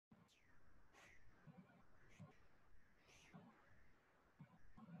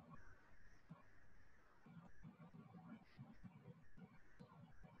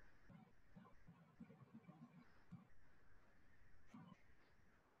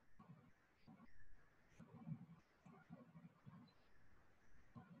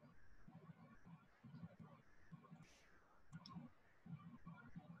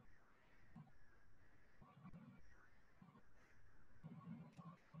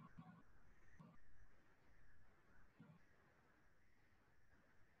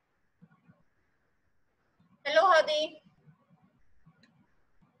everybody.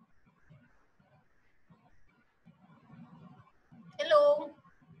 Hello.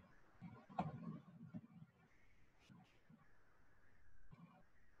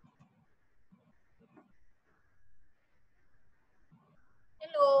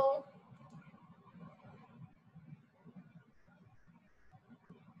 Hello.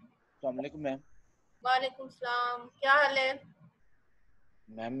 अस्सलाम वालेकुम ma'am. वालेकुम सलाम। क्या हाल है?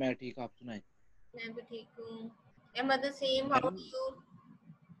 मैम मैं ठीक, आप सुनाएं। मैं भी ठीक हूँ। Ahmad Naseem, how ma'am are you?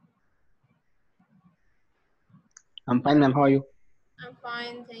 I'm fine, ma'am. How are you? I am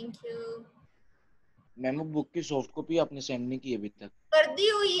fine, thank you. Ma'am वो बुक की सॉफ्ट कॉपी आपने सेंड नहीं की अभी तक। कर दी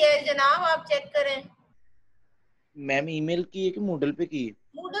हुई है जनाब, आप चेक करें। मैम ईमेल की है कि मूडल पे की है?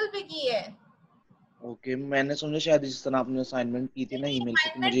 मूडल पे की है। ओके, मैंने समझा शायद जिस तरह आपने असाइनमेंट की थी ना नहीं, ईमेल पे, तो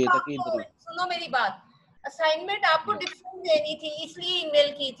असाइनमेंट मुझे ये तो था कि आपको, इंटरव्यू। सुनो मेरी बात, असाइनमेंट आपको डिफरेंट देनी थी, इसलिए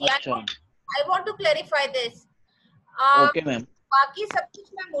ईमेल की थी। अच्छा, I want to clarify this. Okay ma'am. बाकी सब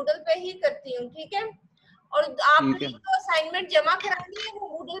कुछ मैं मूडल पे ही करती हूँ, ठीक है? और ठीक आपने है जो असाइनमेंट जमा करानी है वो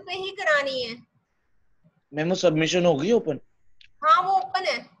मूडल पे ही करानी है। मैम, वो सबमिशन होगी ओपन? हाँ, वो ओपन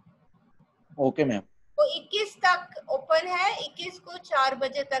है। Okay ma'am. वो 21 तक ओपन है, 21 को 4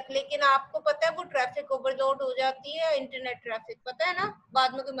 बजे तक। लेकिन आपको पता है वो ट्रैफिक ओवरलोड हो जाती है, इंटरनेट ट्रैफिक, पता है ना,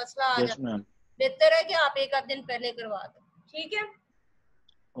 बाद में कोई मसला आ यस जाता है। मैम। बेहतर है कि आप एक आध दिन पहले करवा दो, ठीक है?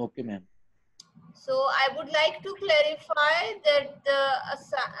 Okay ma'am. So I would like to clarify that the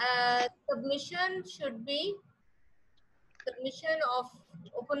submission of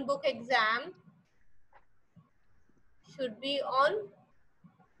open book exam should be on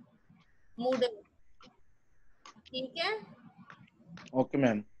Moodle, ठीक है? Okay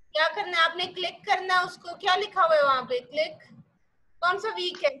ma'am. क्या करना है, आपने क्लिक करना है उसको। क्या लिखा हुआ है वहां पे? क्लिक। कौन सा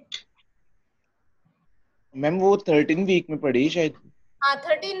वीक है? मैम वो 13 वीक में पड़ी शायद। हाँ,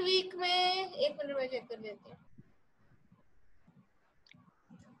 13 वीक में। एक मिनट में चेक कर लेती हूँ।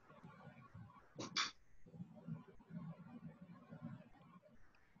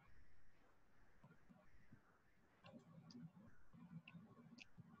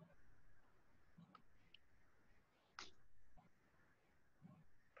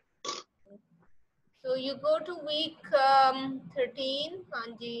 So you go to week 13। हाँ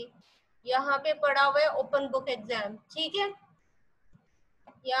जी, यहाँ पे पड़ा हुआ है ओपन बुक एग्जाम, ठीक है?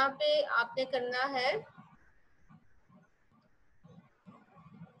 यहाँ पे आपने करना है,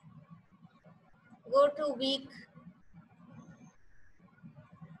 go to week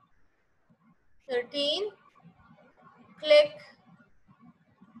 13, click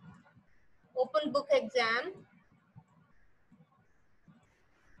open book exam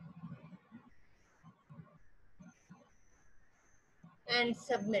and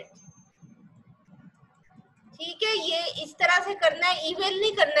submit, ठीक है? ये इस तरह से करना है, ईमेल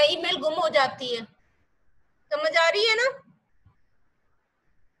नहीं करना है, ईमेल गुम हो जाती है। समझ आ रही है ना?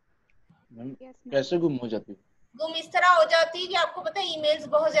 मैम कैसे गुम हो जाती है? गुम इस तरह हो जाती है कि आपको पता है ईमेल्स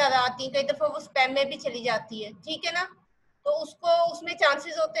बहुत ज्यादा आती हैं, कई दफा वो स्पैम में भी चली जाती है, ठीक है ना? तो उसको, उसमें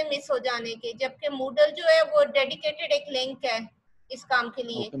चांसेस होते हैं मिस हो जाने के। जबकि मूडल जो है वो डेडिकेटेड एक लिंक है इस काम के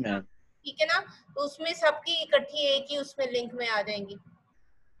लिए, ओके मैम। ठीक है ना? तो उसमें सबकी इकट्ठी एक ही उसमें लिंक में आ जाएंगी।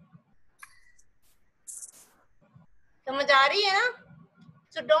 समझ आ रही है ना?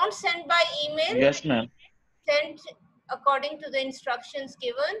 So don't send by email, yes ma'am. send according to the instructions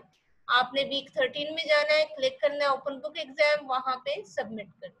given। आपने वीक 13 में जाना है, क्लिक करना है ओपन बुक एग्जाम, वहां पे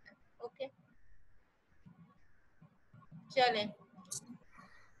सबमिट करना है। ओके, चलें।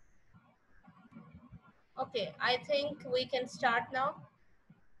 Okay, I think we can start now.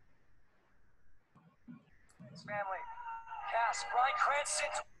 Family. Cass, Bryan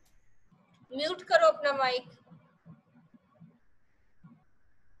Cranston. Mute करो अपना mic.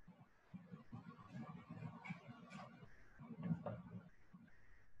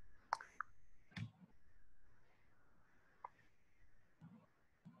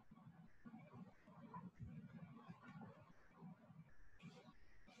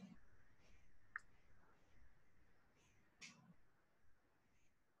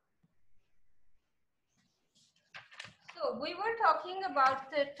 So we were talking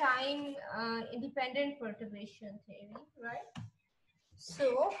about the time independent perturbation theory, right? So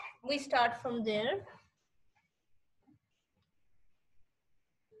we start from there.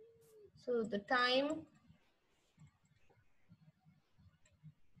 So the time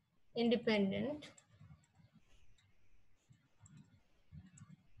independent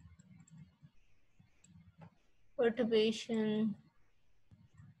perturbation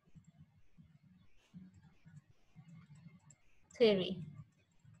theory.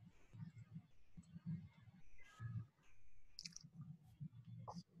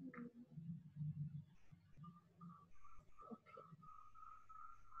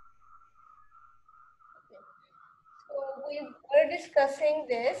 We're discussing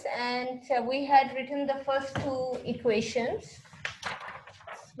this, and we had written the first two equations,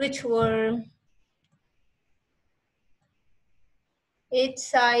 which were H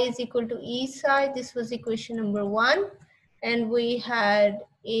psi is equal to E psi. This was equation number 1. And we had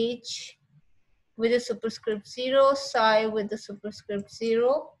H with a superscript 0, psi with the superscript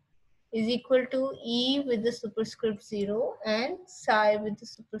 0 is equal to E with the superscript 0 and psi with the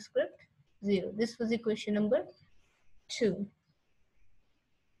superscript 0. This was equation number 2.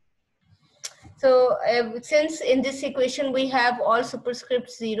 So since in this equation we have all superscript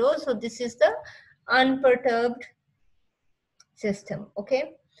 0, so this is the unperturbed system,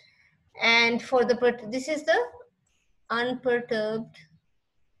 okay? And for the, this is the unperturbed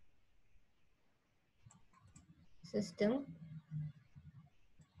system.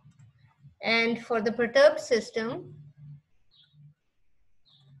 And for the perturbed system,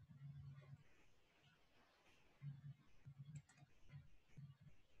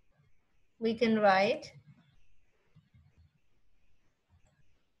 we can write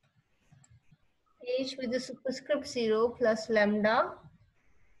H with the superscript 0 plus lambda,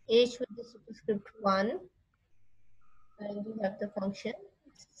 H with the superscript 1, and we have the function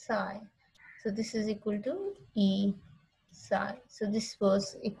psi. So this is equal to E psi. So this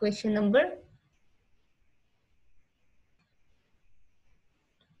was equation number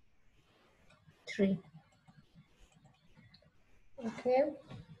 3. Okay.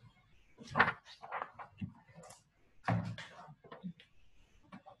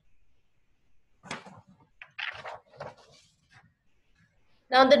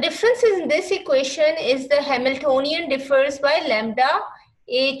 Now the difference in this equation is the Hamiltonian differs by lambda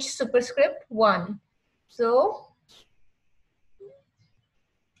H superscript 1. So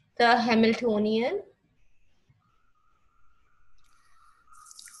the Hamiltonian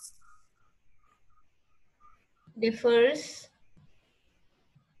differs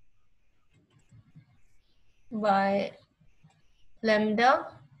by lambda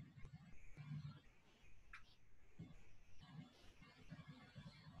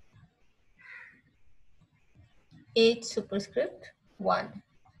H superscript 1.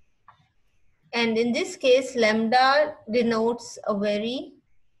 And in this case, lambda denotes a very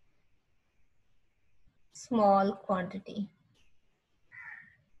small quantity.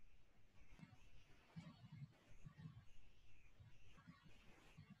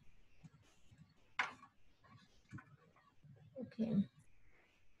 Okay.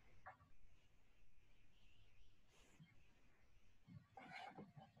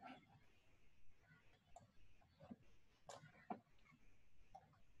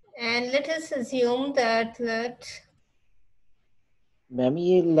 And let us assume that ma'am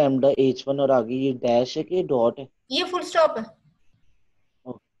ये lambda h1 और आगे ये dash है कि dot है? ये full stop है.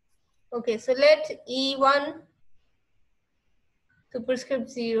 Okay, so let E1 superscript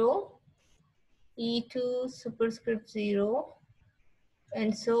 0, E2 superscript 0,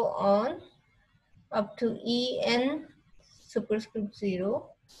 and so on up to En superscript 0,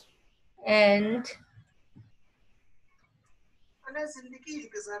 and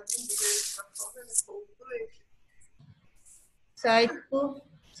psi 2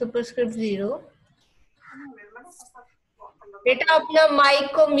 superscript 0. बेटा अपना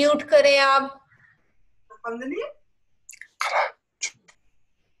माइक को म्यूट करें आप.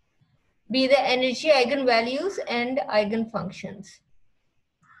 Be the energy eigenvalues and eigenfunctions.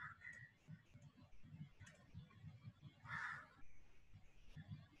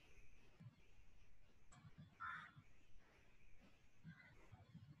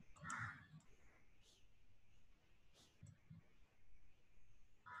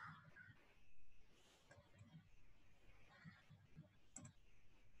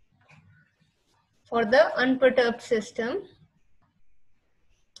 For the unperturbed system,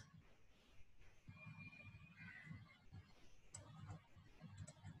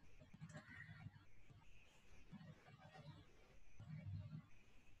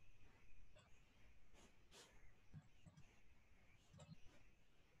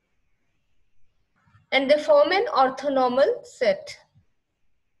 and they form an orthonormal set.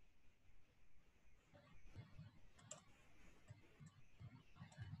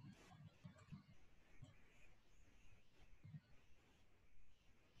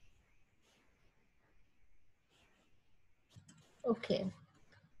 Okay,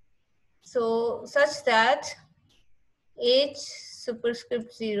 so such that H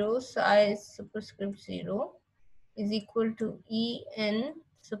superscript 0 psi superscript 0 is equal to En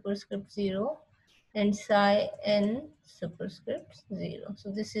superscript 0 and psi n superscript 0.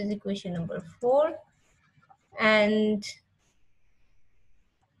 So this is equation number 4, and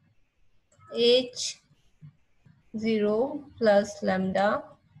H 0 plus lambda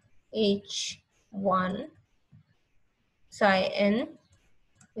h1 psi n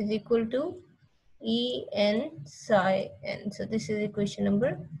is equal to E n psi n. So this is equation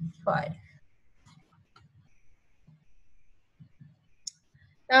number 5.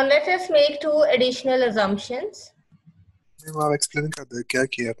 Now let us make two additional assumptions. Ma'am आप explain कर दो क्या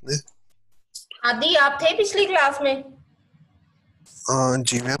किया आपने? आदि आप थे पिछली क्लास में?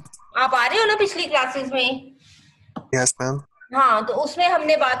 जी मैम. आप आ रहे हो ना पिछली क्लासेस में? Yes ma'am. हाँ, तो उसमें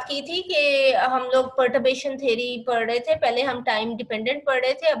हमने बात की थी कि हम लोग पर्टर्बेशन थ्योरी पढ़ रहे थे. पहले हम टाइम डिपेंडेंट पढ़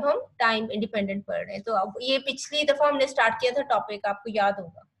रहे थे, अब हम टाइम इंडिपेंडेंट पढ़ रहे हैं. तो अब ये पिछली दफा हमने स्टार्ट किया था टॉपिक, आपको याद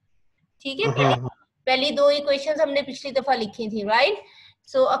होगा. ठीक है, पहली दो इक्वेशंस हमने पिछली दफा लिखी थी, right?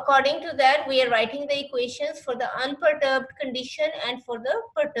 So according to that, we are writing the equations for the unperturbed condition and for the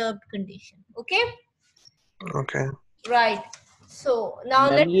perturbed condition. Okay? Okay. Right. So now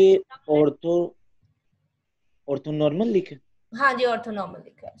ma'am let's. ये ऑर्थो नॉर्मल लिखे? हाँ जी, orthonormal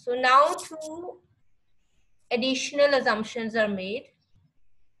लिखा है. So now two additional assumptions are made.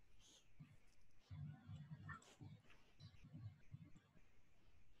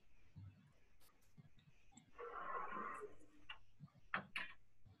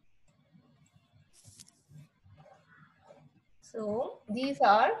 So these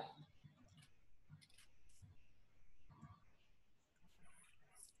are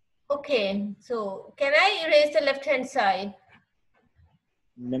okay. So can I erase the left hand side?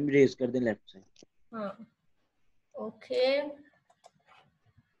 Ma'am raise कर दें left side. हाँ. Okay.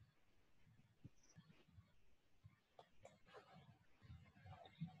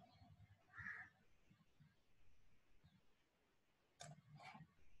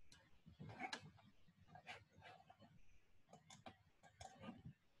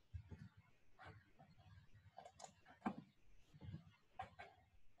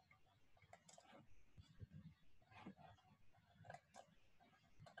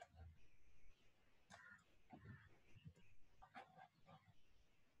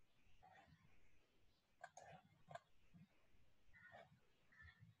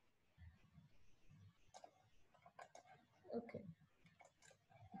 Okay.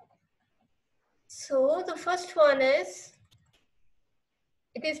 So the first one is,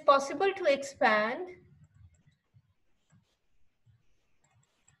 it is possible to expand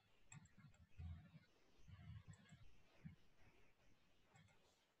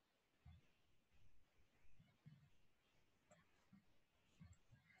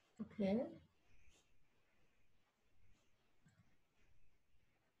okay.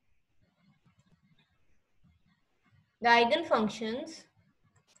 The eigenfunctions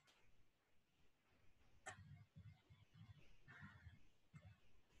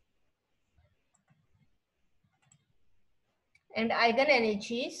and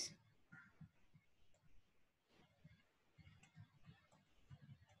eigenenergies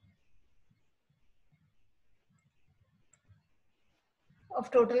of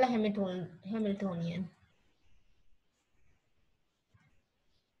total Hamiltonian.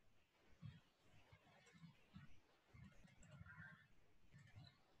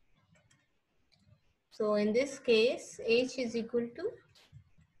 So in this case, H is equal to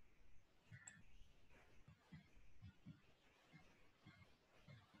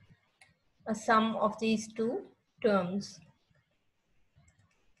a sum of these two terms.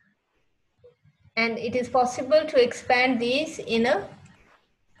 And it is possible to expand these in a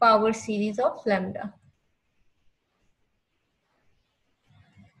power series of lambda.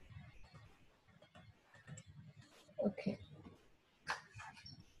 Okay.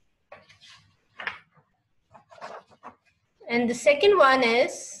 And the second one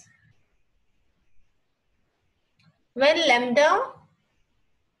is, when lambda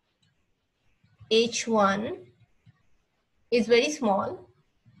h1 is very small,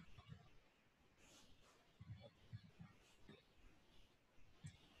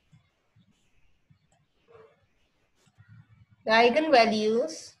 the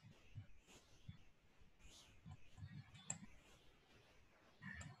eigenvalues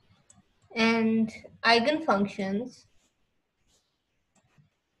and eigenfunctions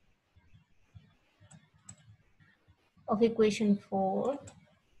of equation 4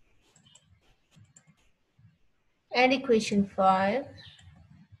 and equation 5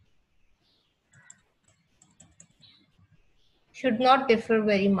 should not differ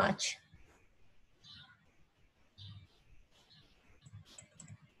very much.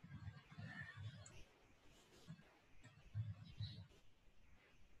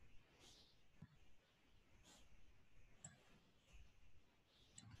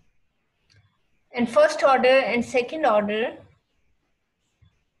 And first order and second order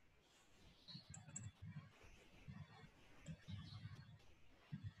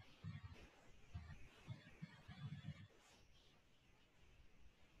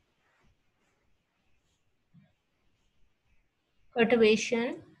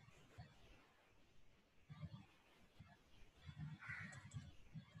perturbation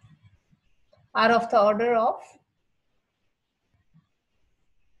are of the order of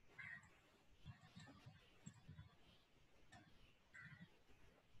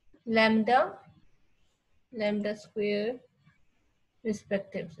lambda square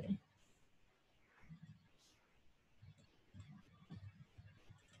respectively.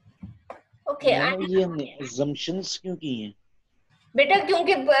 Okay, ma'am ये हमने assumptions क्यों की हैं? बेटा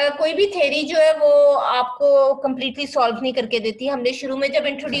क्योंकि कोई भी theory जो है वो आपको कंप्लीटली सॉल्व नहीं करके देती. हमने शुरू में जब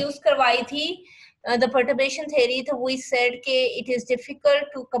इंट्रोड्यूस करवाई थी the perturbation theory, तो we said कि it is difficult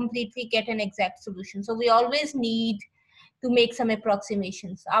to completely get an exact solution, so we always need to make some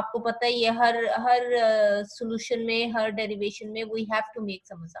approximations. आपको पता ही है हर solution में, हर derivation में we have to make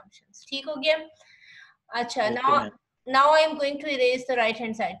some assumptions. ठीक हो गया? अच्छा, Okay, now I am going to erase the right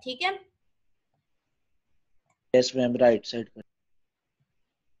hand side. ठीक है? yes मैम, right side पर.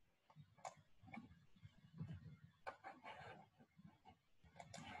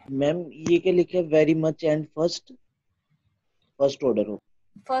 मैम ये क्या लिखा है? Very much and first order हो.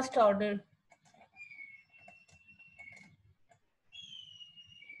 First order.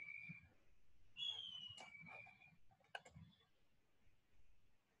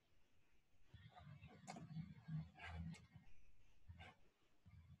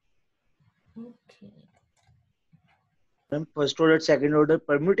 Okay. Ma'am first order, second order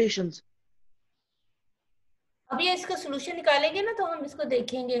permutations. अब ये इसका सॉल्यूशन निकालेंगे ना तो हम इसको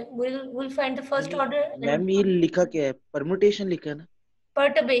देखेंगे. We'll find the first order ma'am ये लिखा क्या है? Permutation लिखा है ना?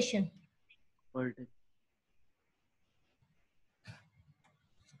 perturbation.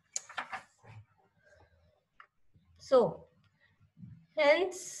 So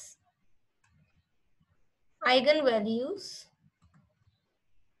hence eigenvalues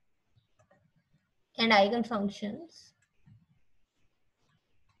and eigenfunctions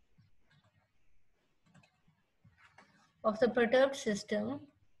of the perturbed system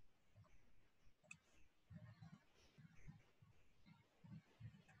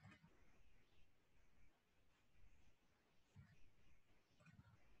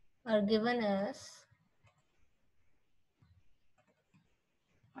are given as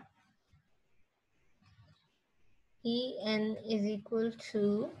En is equal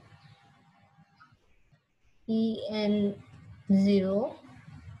to En0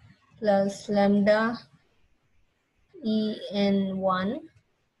 plus lambda En1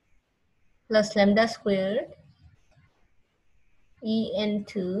 plus lambda squared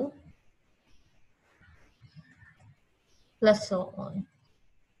En2 plus so on.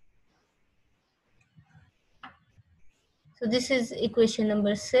 So this is equation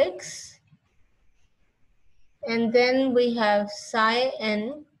number 6. And then we have psi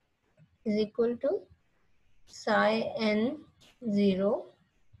n is equal to psi n0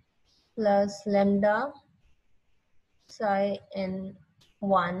 plus lambda psi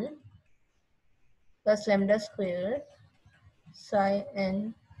n1 plus lambda squared psi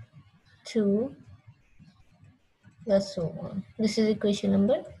n2 plus so on. This is equation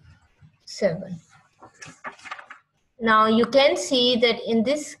number 7. Now you can see that in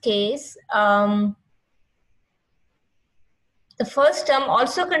this case, the first term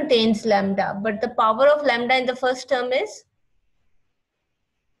also contains lambda, but the power of lambda in the first term is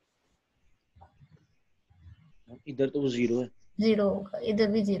इधर तो वो 0 है. 0 होगा, इधर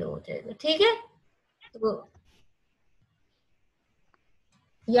भी 0 हो जाएगा. ठीक है? तो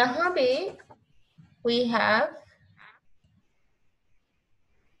यहाँ पे we have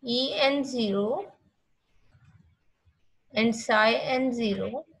En0 and psi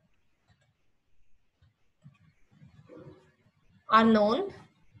n0 are known,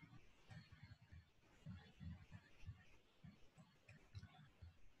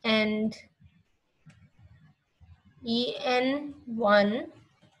 and En1,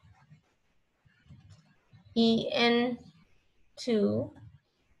 En2,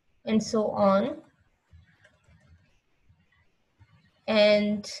 and so on,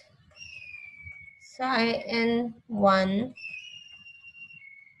 and psi n1,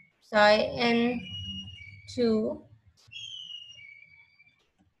 psi n2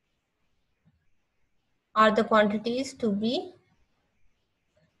 are the quantities to be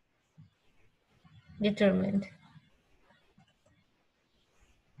determined.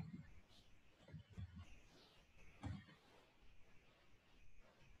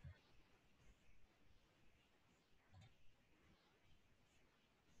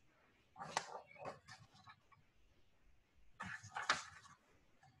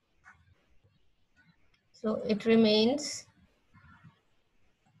 So it remains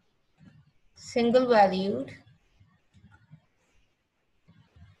single valued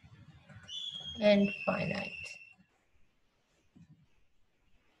and finite.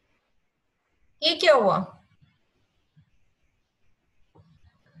 ये क्या हुआ?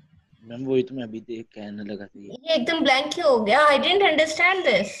 Ma'am वही तो मैं अभी देख कहने लगा था ये एकदम ब्लैंक क्यों हो गया? I didn't understand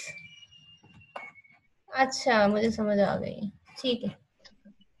this. अच्छा, मुझे समझ आ गई. ठीक है,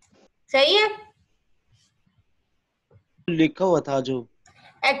 सही है. लिखा हुआ था जो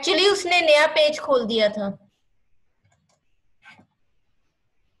एक्चुअली उसने नया पेज खोल दिया था.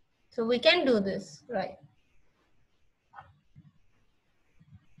 So we can do this, right?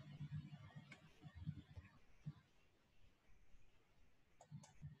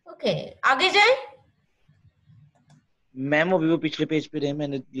 Okay, आगे जाए. मैम अभी वो पिछले पेज पे रहे,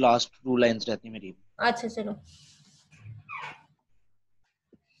 मैंने लास्ट 2 लाइंस रहती मेरी. अच्छा चलो.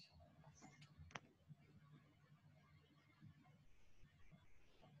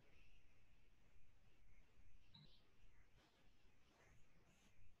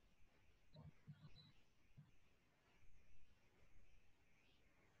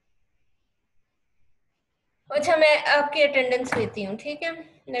 अच्छा, मैं आपकी अटेंडेंस लेती हूँ, ठीक है.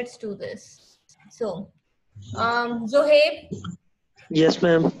 Let's do this. So Zoheb. Yes,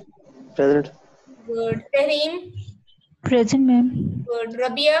 ma'am. Present. Good. Tahreem. Present, ma'am. Good.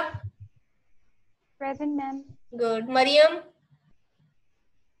 Rabia. Present, ma'am. Good. Maryam.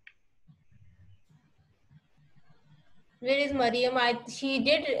 Where is Mariam? She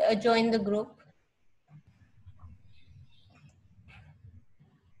did join the group.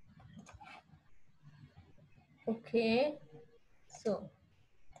 Okay. So.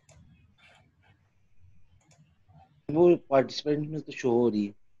 वो पार्टिसिपेंट में तो शो हो रही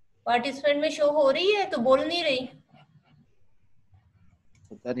है. पार्टिसिपेंट में शो हो रही है तो बोल नहीं रही.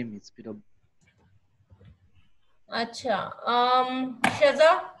 पता नहीं मिस फिर अब. अच्छा.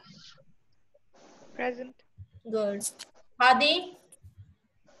 शजा. Present. Good. Hadi.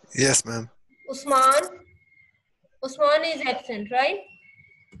 Yes, ma'am. Usman. Usman is absent, right?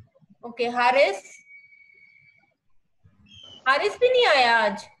 Okay. Haris. Haris भी नहीं आया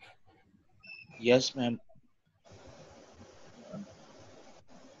आज. Yes ma'am.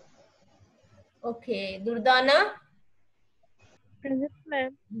 Okay. Durdana. Present,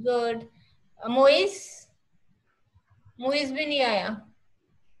 ma'am. Good. Moist. Moist भी नहीं आया.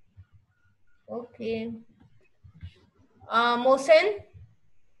 Okay. Mohsin.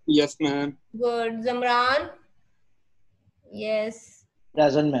 Yes, ma'am. Good. जमरान. Yes.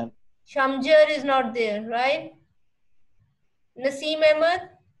 Present ma'am. Shamjar is not there, right? Naseem Ahmed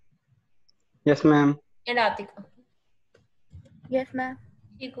Yes, ma'am. and Atika. Yes, ma'am.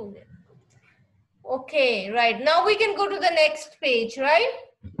 ठीक हो गया. Okay, right. Now we can go to the next page, right?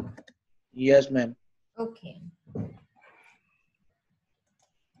 Yes ma'am. Okay.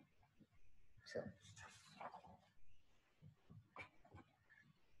 So.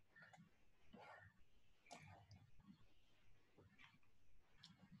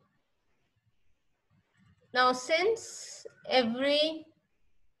 Now, since every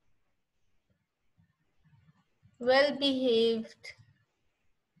well-behaved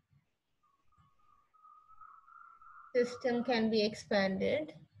system can be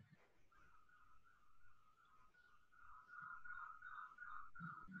expanded,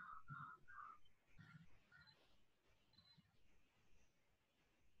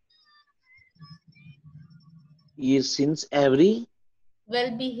 ये since every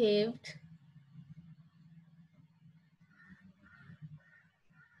well-behaved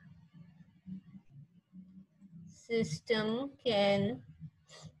system can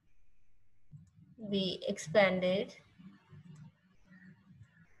be expanded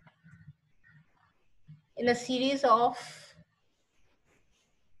in a series of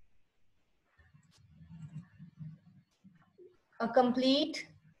a complete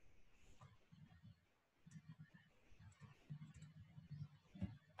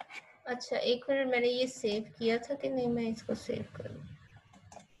अच्छा एक minute, मैंने ये save किया था कि नहीं? मैं इसको सेव करूँ.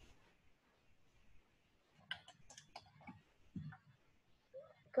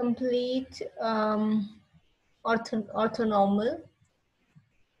 Complete orthonormal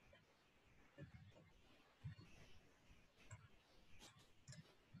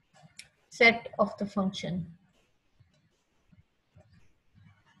set of the function.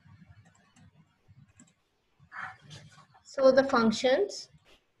 So the functions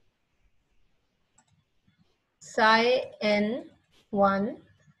psi n1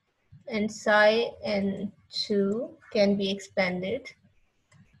 and psi n2 can be expanded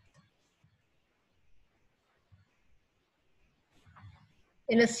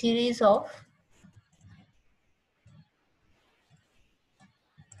in a series of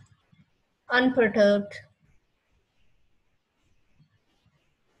unperturbed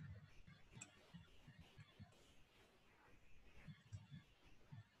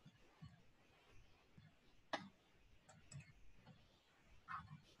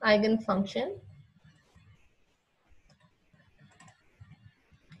eigenfunction.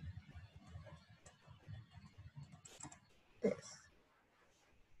 This.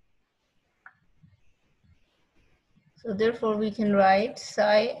 So therefore we can write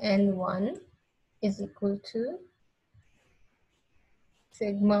psi n1 is equal to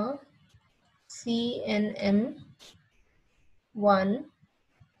sigma c n m1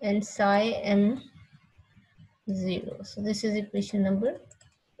 and psi m0. So this is equation number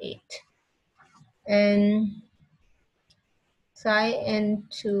 8. And psi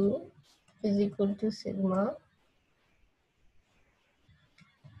n2 is equal to sigma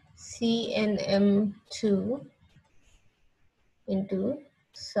c n m2 into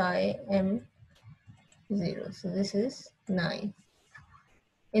psi m0. So this is 9.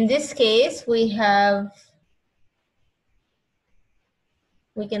 In this case, we can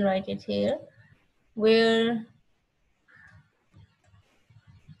write it here, where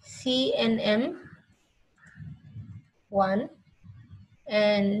C and M1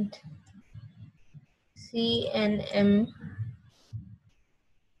 and C and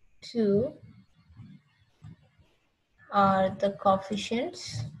M2 are the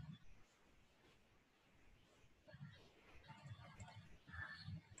coefficients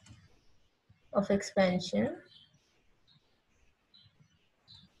of expansion.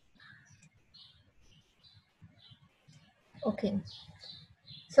 Okay,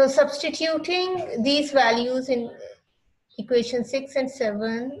 so substituting these values in equation 6 and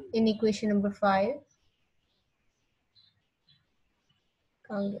 7 in equation number 5.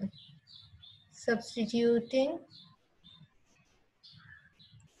 Substituting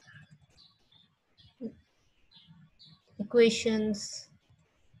equations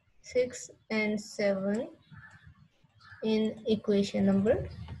 6 and 7 in equation number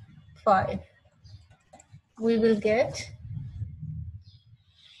 5. We will get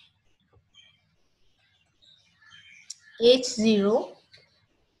H0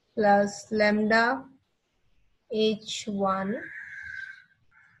 plus lambda H1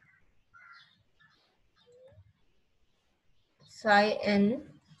 psi n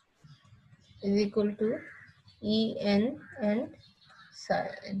is equal to En and psi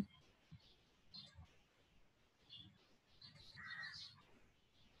n.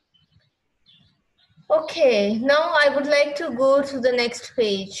 Okay, now I would like to go to the next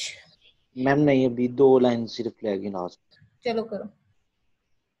page. Ma'am नहीं अभी 2 line सिर्फ रहेगी last. चलो करो.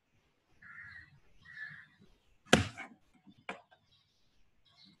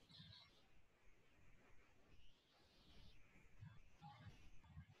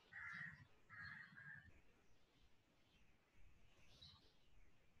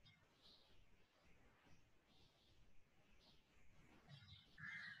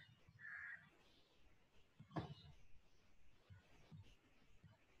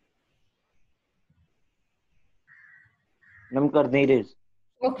 Ma'am कर नहीं रहे.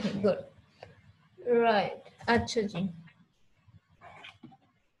 Okay, good. Right. अच्छा जी.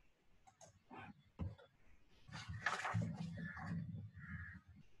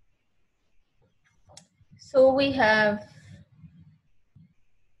 So we have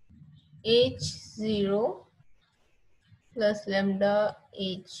H0 plus lambda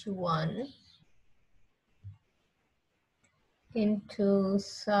H1 into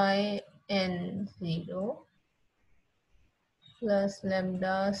psi n0 plus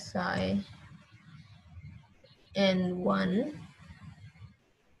lambda psi n1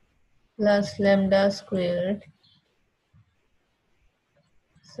 plus lambda squared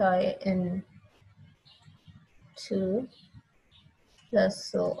psi n2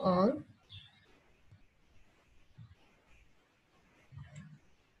 plus so on.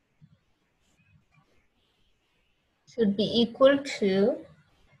 Should be equal to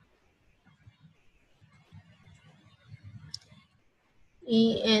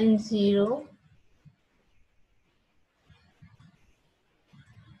En0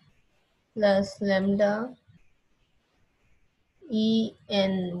 plus lambda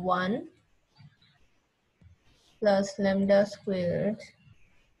En1 plus lambda squared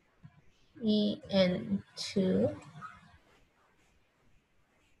En2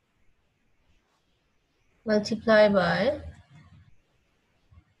 multiply by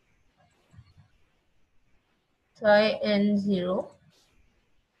psi n0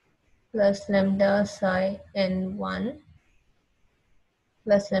 plus lambda psi n1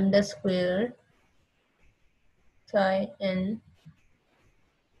 plus lambda squared psi n2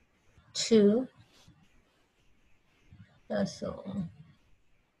 plus so on.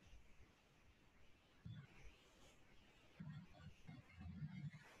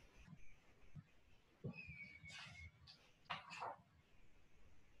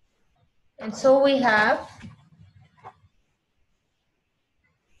 And so we have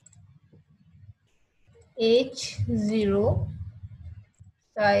H0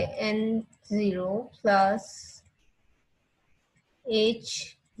 psi n0 plus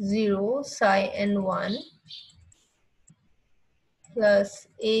H0 psi n1 plus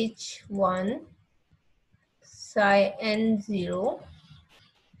H1 psi n0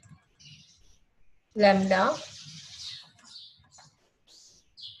 lambda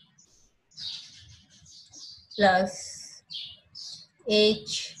plus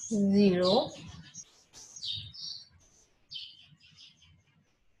H0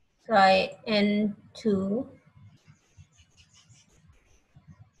 psi n2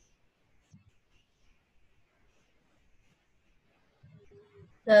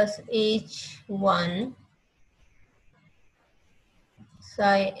 plus H1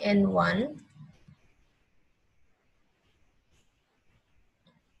 psi n1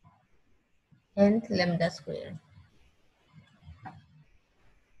 and lambda square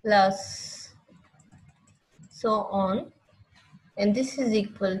plus so on, and this is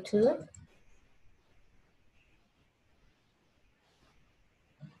equal to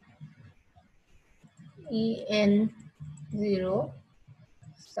En0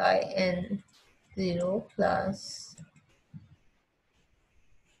 psi n0 plus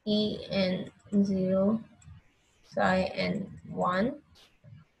En0 psi n1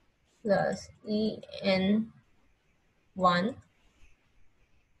 plus En1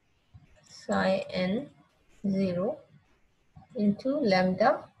 psi n0 into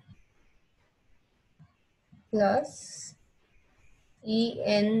lambda plus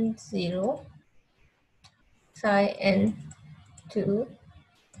En0 psi n2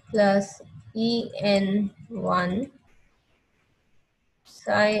 plus En1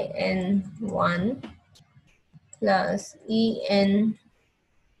 psi n1 plus En2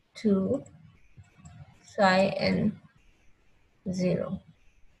 psi n0.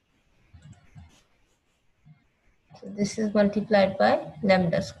 So this is multiplied by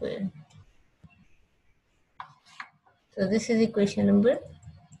lambda square. So this is equation number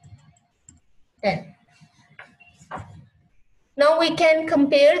 10. Now we can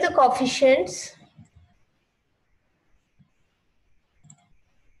compare the coefficients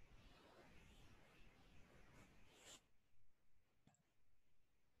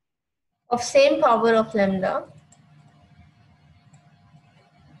of same power of lambda.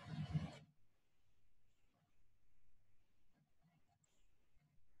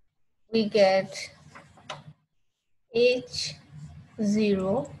 We get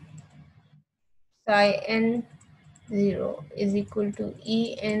H0 psi n0 is equal to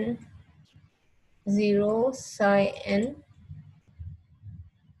En0 psi n0.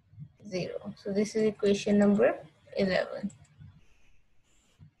 So this is equation number 11.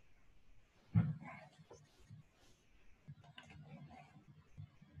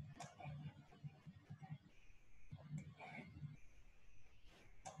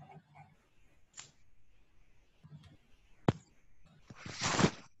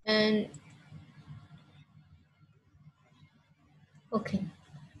 And okay,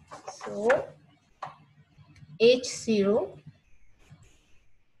 so H0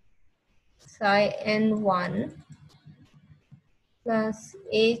 psi n1 plus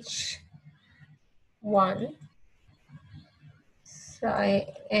H1 psi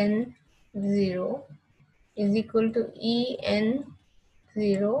n0 is equal to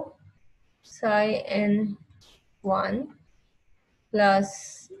En0 psi n1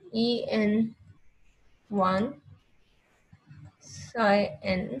 plus En1 psi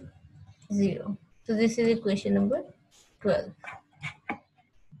n0. So this is equation number 12.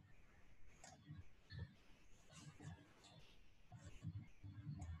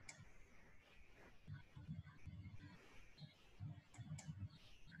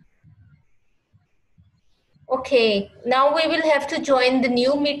 Okay, now we will have to join the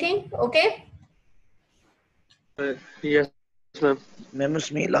new meeting, okay? Yes, ma'am. Ma'am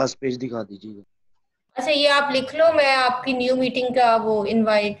उसमें last page दिखा दीजिएगा. अच्छा ये आप लिख लो, मैं आपकी new meeting का वो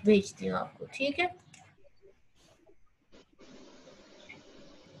इनवाइट भेजती हूँ आपको, ठीक है?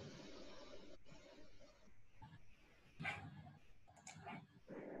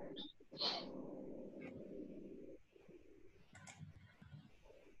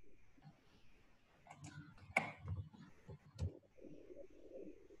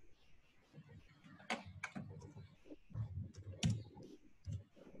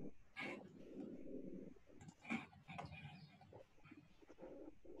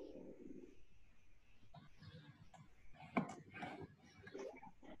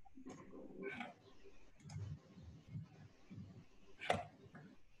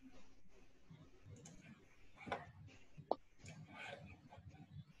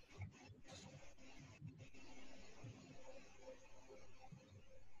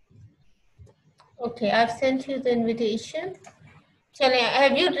 Okay, I've sent you the invitation. Chale,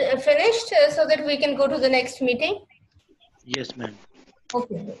 have you finished so that we can go to the next meeting? Yes, ma'am.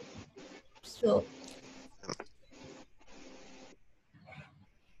 Okay. So